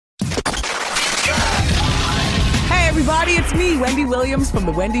everybody, it's me, Wendy Williams from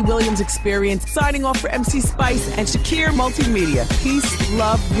the Wendy Williams Experience, signing off for MC Spice and Shakir Multimedia. Peace,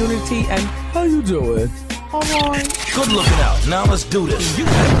 love, unity, and how you doing? All right. Good looking out. Now let's do this. You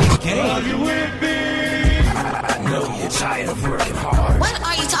got a game. Are you with me? I know you're tired of working hard. What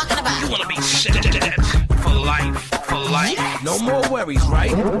are you talking about? You wanna be set for life, for life. No more worries, right?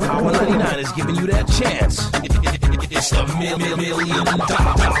 Power 99 is giving you that chance. It's the million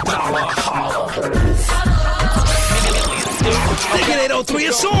dollar holler. Ticket 803,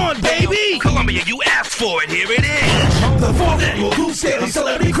 it's on, baby! Columbia, you asked for it. Here it is. The 4th annual Goose Daily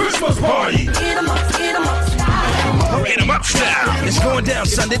Celebrity Christmas Party. Hit 'em up style. Hit 'em up style. It's going down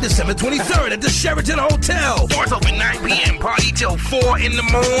Sunday, December 23rd at the Sheraton Hotel. Doors open 9 p.m. Party till 4 in the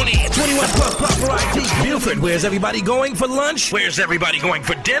morning. 21 plus proper ID. Buford, where's everybody going for lunch? Where's everybody going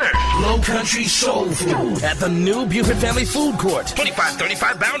for dinner? Low Country Soul Food at the new Buford Family Food Court.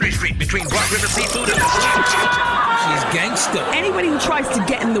 2535 Boundary Street between Broad River Seafood and the She's gangster. Anybody who tries to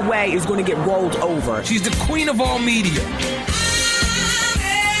get in the way is going to get rolled over. She's the queen of all media.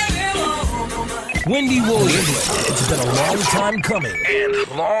 Wendy Williams. It's been a long time coming.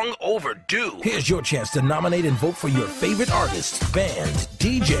 and long overdue. Here's your chance to nominate and vote for your favorite artist, band,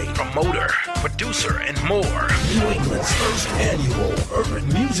 DJ, Promoter, producer, and more New England's first annual Urban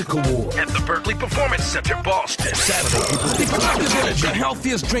Music Award at the Berkeley Performance Center, Boston. Saturday, April 5th. The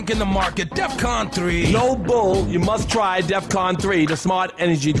healthiest drink in the market, DEFCON 3. No bull, you must try DEFCON 3, the smart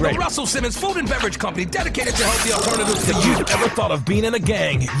energy The drink. Russell Simmons Food and Beverage Company, dedicated to healthy alternatives. If you've ever thought of being in a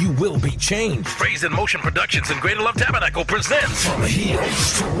gang, you will be changed. Praise in Motion Productions and Greater Love Tabernacle presents From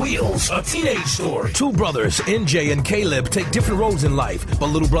heels to wheels, a teenage story. Two brothers, NJ and Caleb, take different roads in life, but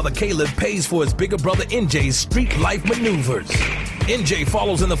little brother Caleb pays for his bigger brother NJ's street life maneuvers. NJ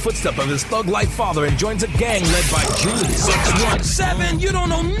follows in the footsteps of his thug life father and joins a gang led by Julie. 617, you don't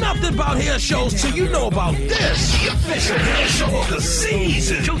know nothing about hair shows till you know about this. The official hair show of the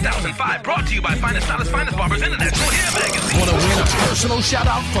season. 2005, brought to you by Finest Stylist, Finest Barbers International Hair Magazine. Want to win a personal shout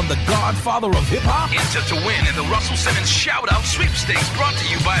out from the godfather of hip hop? Enter to win in the Russell Simmons Shout Out Sweepstakes, brought to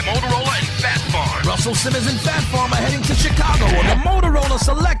you by Motorola and Fat Farm. Russell Simmons and Fat Farm are heading to Chicago on the Motorola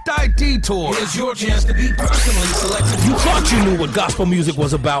Select ID Tour. Here's your chance to be personally selected. You thought you knew what gospel music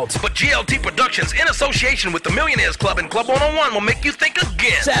was about. But GLT Productions, in association with the Millionaires Club and Club 101, will make you think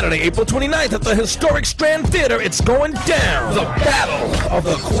again. Saturday, April 29th at the historic Strand Theater, it's going down. The Battle of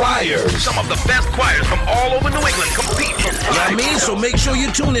the Choirs. Some of the best choirs from all over New England compete. I mean, so make sure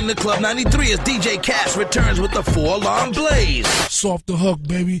you tune in to Club 93 as DJ Cass returns with the 4-alarm blaze. Soft the hook,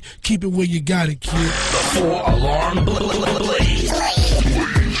 baby. Keep it where you got it, kid. The 4-alarm blaze.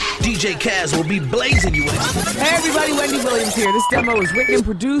 DJ Kaz will be blazing you with it. Hey everybody, Wendy Williams here. This demo is written,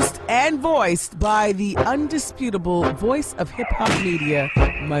 produced, and voiced by the undisputable voice of hip-hop media,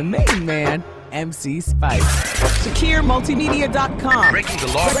 my main man, MC Spice. ShakirMultimedia.com. Breaking the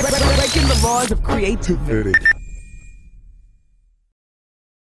law. Breaking the laws of creativity.